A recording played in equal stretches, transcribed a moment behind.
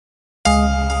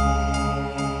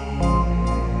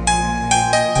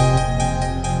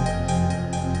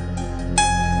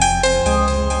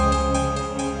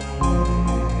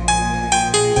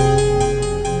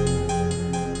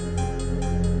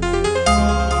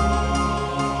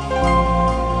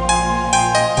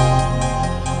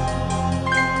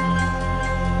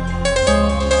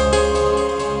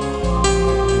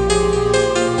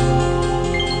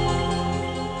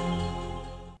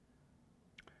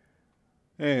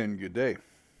And good day.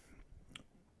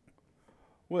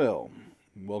 Well,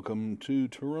 welcome to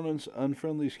Tironan's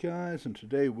Unfriendly Skies, and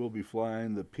today we'll be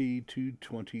flying the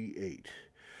P.228.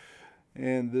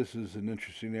 And this is an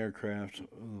interesting aircraft,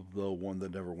 though one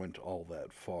that never went all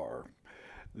that far.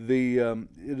 It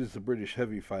is the British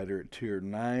heavy fighter at Tier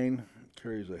 9.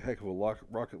 Carries a heck of a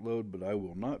rocket load, but I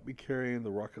will not be carrying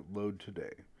the rocket load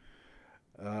today.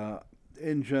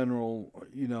 In general,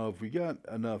 if we got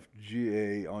enough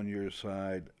GA on your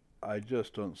side, I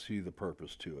just don't see the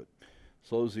purpose to it.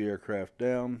 Slows the aircraft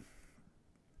down,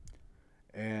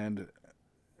 and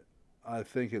I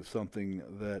think it's something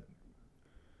that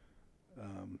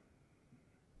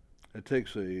it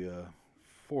takes a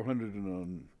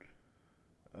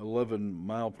 411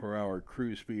 mile per hour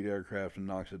cruise speed aircraft and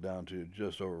knocks it down to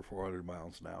just over 400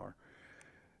 miles an hour.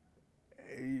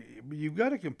 You've got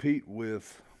to compete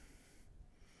with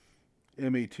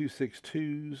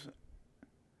ME-262s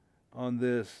on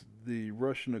this, the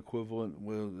Russian equivalent,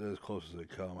 well, as close as they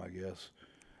come, I guess,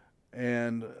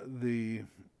 and the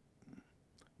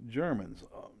Germans,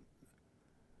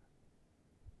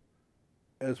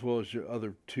 as well as your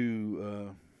other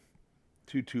two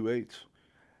 228s.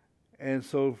 And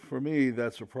so for me,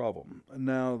 that's a problem.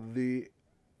 Now, the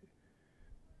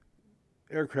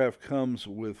aircraft comes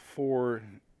with 4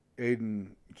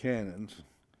 ADEN cannons,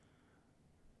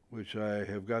 which I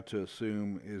have got to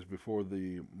assume is before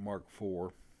the Mark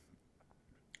IV.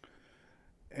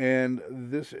 And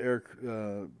this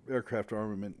aircraft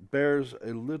armament bears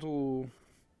a little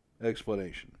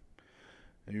explanation.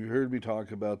 And you heard me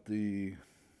talk about the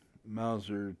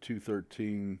Mauser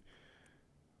 213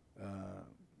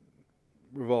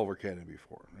 revolver cannon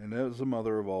before, and that was the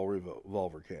mother of all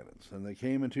revolver cannons. And they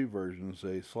came in two versions,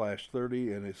 a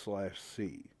 /30 and a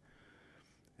 /C.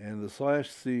 And the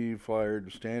 /C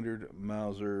fired standard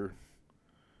Mauser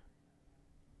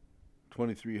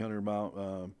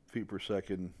 2,300 feet per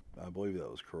second. I believe that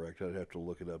was correct. I'd have to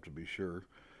look it up to be sure.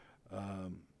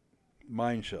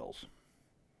 Mine shells.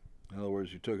 In other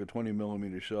words, you took a 20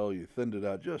 millimeter shell, you thinned it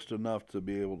out just enough to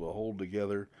be able to hold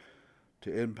together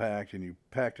to impact, and you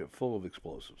packed it full of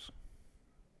explosives.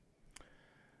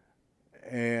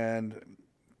 And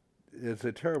it's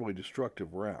a terribly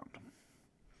destructive round.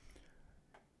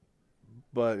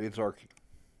 But it's arcing.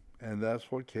 And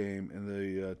that's what came in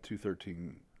the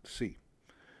 213C.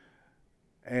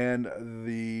 And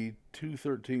the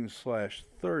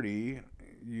 213/30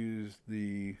 used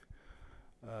the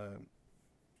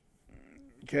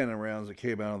cannon rounds that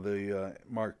came out of the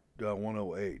Mark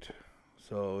 108.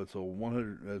 So it's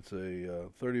a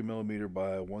 30 millimeter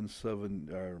by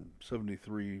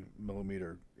 73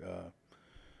 millimeter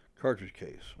cartridge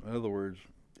case. In other words,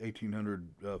 1,800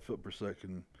 foot per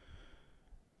second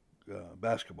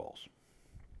basketballs.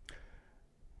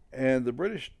 And the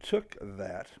British took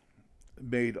that,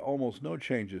 made almost no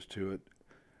changes to it,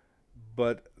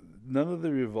 but none of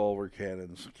the revolver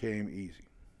cannons came easy.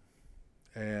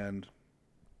 And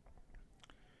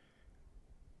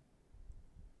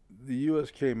the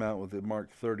U.S. came out with the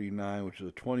Mark 39, which is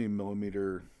a 20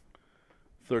 millimeter,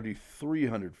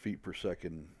 3,300 feet per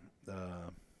second,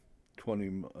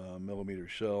 20 millimeter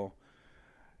shell.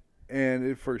 And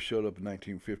it first showed up in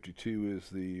 1952 as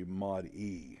the Mod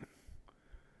E.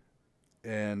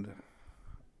 And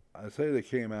I say they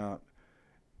came out,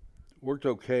 worked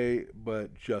okay,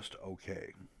 but just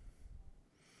okay.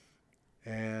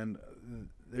 And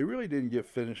they really didn't get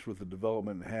finished with the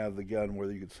development and have the gun where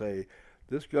you could say,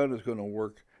 this gun is going to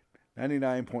work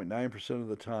 99.9% of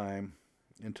the time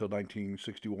until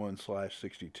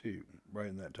 1961/62, right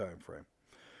in that time frame.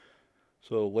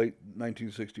 So late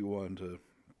 1961 to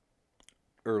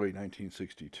early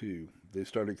 1962, they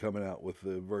started coming out with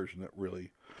the version that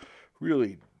really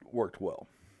worked well.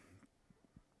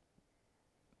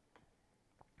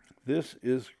 This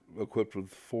is equipped with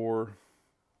 4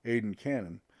 ADEN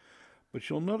cannon, but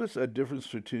you'll notice a difference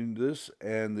between this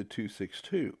and the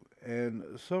 262.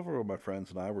 And several of my friends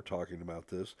and I were talking about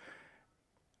this,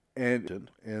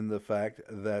 and in the fact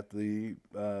that the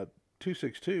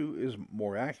 262 is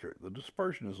more accurate. The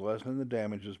dispersion is less and the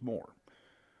damage is more.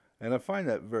 And I find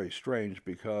that very strange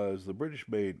because the British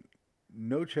made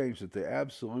no change that they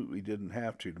absolutely didn't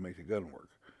have to make the gun work.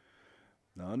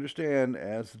 Now understand,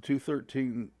 as the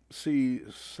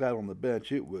 213C sat on the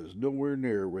bench, it was nowhere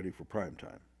near ready for prime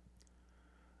time.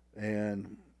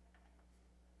 And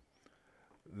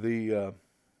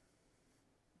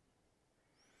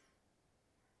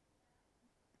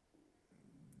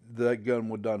that gun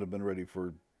would not have been ready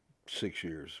for 6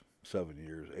 years, 7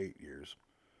 years, 8 years.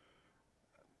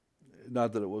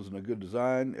 Not that it wasn't a good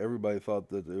design. Everybody thought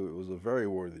that it was a very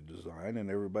worthy design,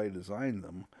 and everybody designed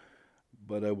them.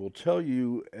 But I will tell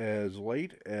you, as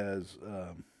late as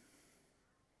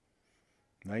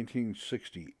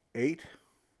 1968,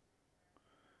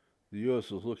 the U.S.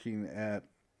 was looking at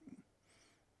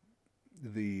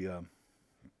the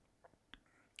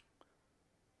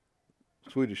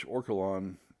Swedish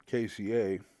Orkalan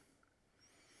KCA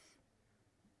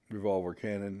revolver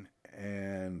cannon,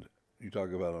 and you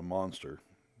talk about a monster.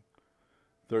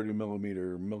 30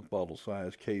 millimeter milk bottle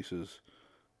size cases.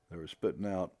 They were spitting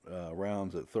out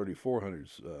rounds at 3,400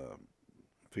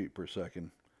 feet per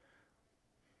second.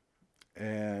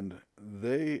 And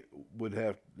they would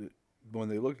have, when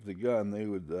they looked at the gun, they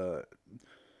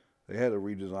had to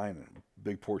redesign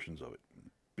big portions of it,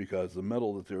 because the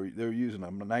metal that they're using,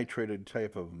 a nitrated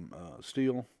type of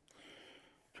steel,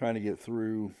 trying to get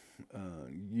through,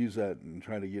 use that and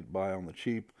try to get by on the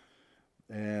cheap.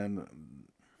 And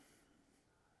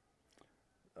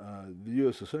the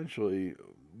U.S. essentially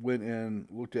went in,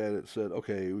 looked at it, said,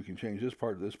 okay, we can change this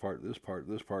part, this part, this part,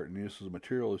 this part, and this is the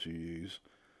material that you use,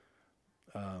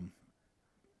 and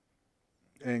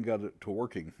got it to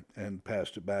working, and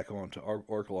passed it back on to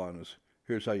Orkalan as,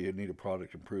 here's how you need a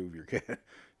product to improve your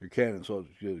cannon so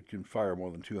you can fire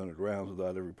more than 200 rounds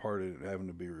without every part in it having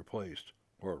to be replaced,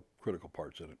 or critical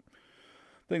parts in it.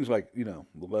 Things like, the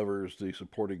levers, the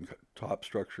supporting top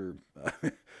structure,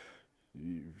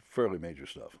 fairly major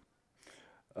stuff.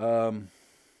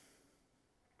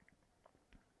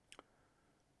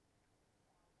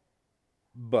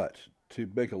 But to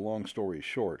make a long story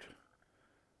short,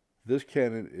 this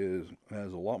cannon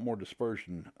has a lot more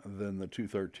dispersion than the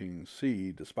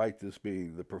 213C, despite this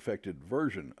being the perfected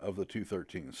version of the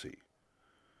 213C.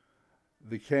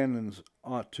 The cannons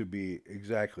ought to be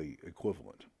exactly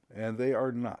equivalent, and they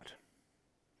are not.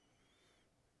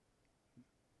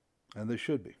 And they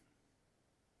should be.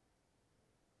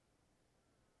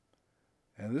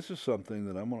 And this is something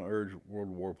that I'm going to urge World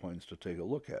of Warplanes to take a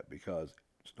look at, because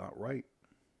it's not right.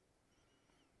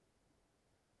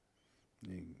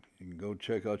 You can go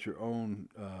check out your own.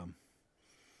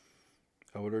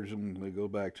 I would urge them to go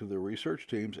back to their research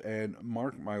teams, and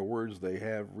mark my words, they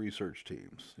have research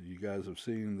teams. You guys have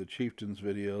seen the Chieftains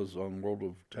videos on World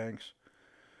of Tanks.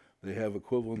 They have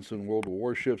equivalents in World of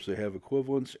Warships. They have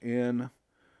equivalents in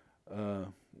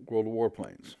World of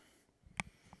Warplanes.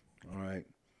 All right.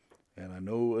 And I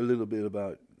know a little bit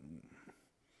about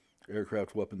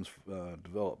aircraft weapons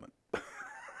development.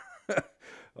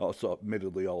 Also,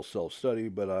 admittedly, all self-study,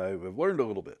 but I've learned a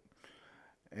little bit.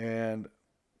 And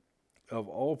of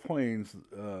all planes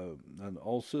and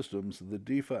all systems, the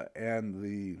DIFA and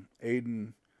the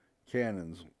ADEN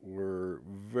cannons were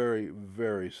very,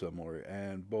 very similar,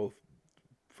 and both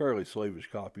fairly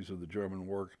slavish copies of the German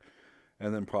work,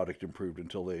 and then product improved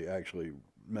until they actually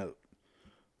met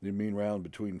the mean round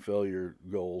between failure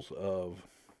goals of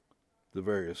the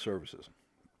various services.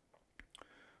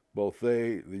 Both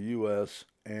the U.S.,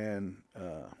 and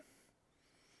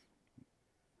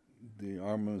the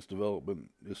Armaments Development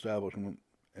Establishment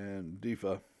and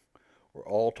DIFA were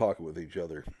all talking with each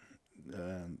other.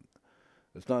 And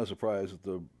it's not a surprise that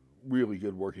the really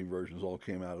good working versions all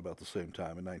came out about the same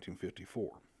time in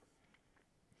 1954.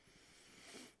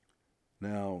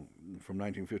 Now, from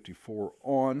 1954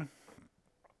 on,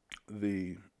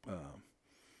 the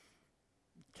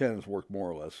cannons worked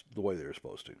more or less the way they were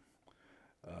supposed to.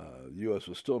 The U.S.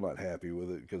 was still not happy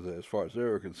with it, because as far as they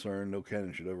were concerned, no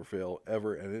cannon should ever fail,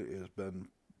 ever, and it has been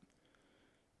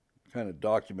kind of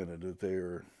documented that they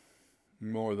are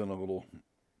more than a little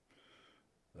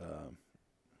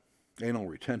anal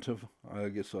retentive, I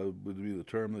guess would be the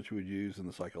term that you would use, in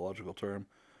the psychological term,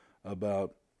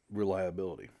 about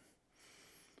reliability.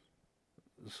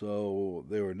 So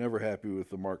they were never happy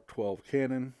with the Mark 12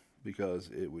 cannon,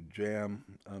 because it would jam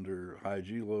under high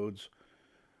G loads.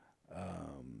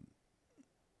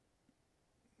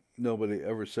 Nobody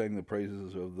ever sang the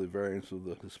praises of the variants of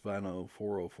the Hispano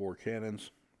 404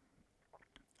 cannons.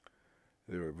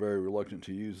 They were very reluctant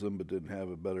to use them, but didn't have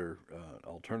a better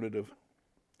alternative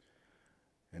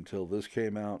until this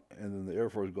came out, and then the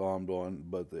Air Force glommed on.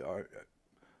 But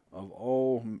of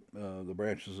all the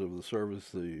branches of the service,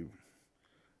 the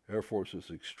Air Force is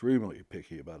extremely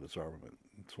picky about its armament.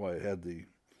 That's why it had the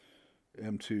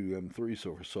M2, M3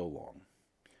 for so long.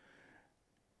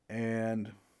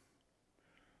 And,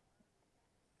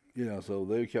 so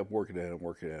they kept working at it,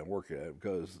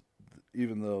 because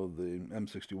even though the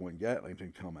M61 Gatling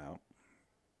didn't come out,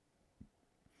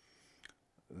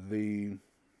 they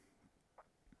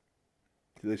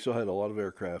still had a lot of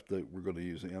aircraft that were going to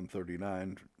use the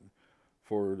M39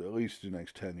 for at least the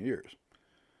next 10 years.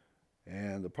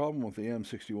 And the problem with the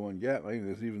M61 Gatling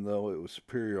is, even though it was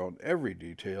superior on every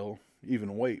detail,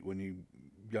 even weight, when you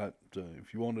got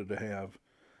if you wanted to have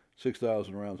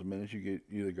 6,000 rounds a minute, you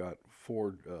either got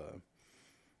 4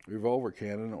 revolver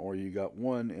cannon or you got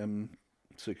 1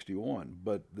 M61.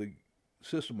 But the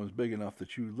system was big enough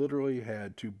that you literally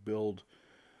had to build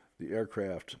the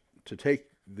aircraft to take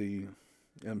the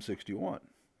M61.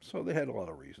 So they had a lot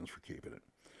of reasons for keeping it.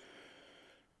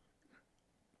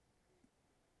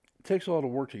 It takes a lot of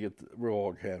work to get the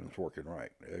revolver cannons working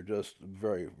right. They're just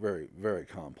very, very, very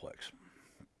complex.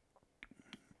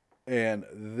 And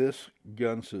this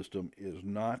gun system is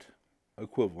not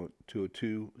equivalent to a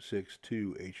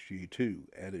 2.62 HG2,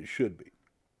 and it should be.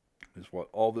 Is what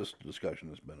all this discussion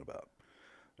has been about.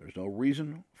 There's no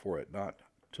reason for it not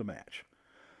to match.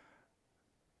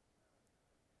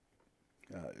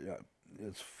 Yeah,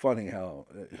 it's funny how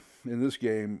in this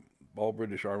game all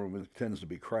British armament tends to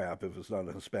be crap if it's not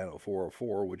a Hispano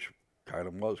 404, which kind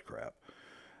of was crap.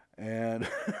 And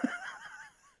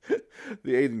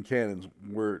the ADEN cannons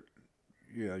were,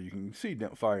 you can see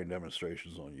firing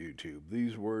demonstrations on YouTube.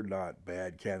 These were not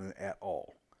bad cannon at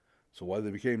all. So why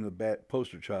they became the bad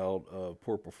poster child of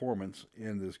poor performance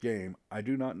in this game, I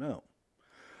do not know.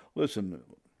 Listen,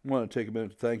 I want to take a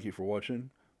minute to thank you for watching.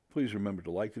 Please remember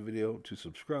to like the video, to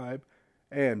subscribe,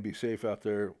 and be safe out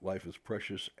there. Life is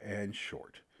precious and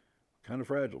short. Kind of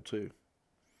fragile, too.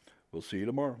 We'll see you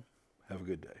tomorrow. Have a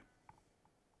good day.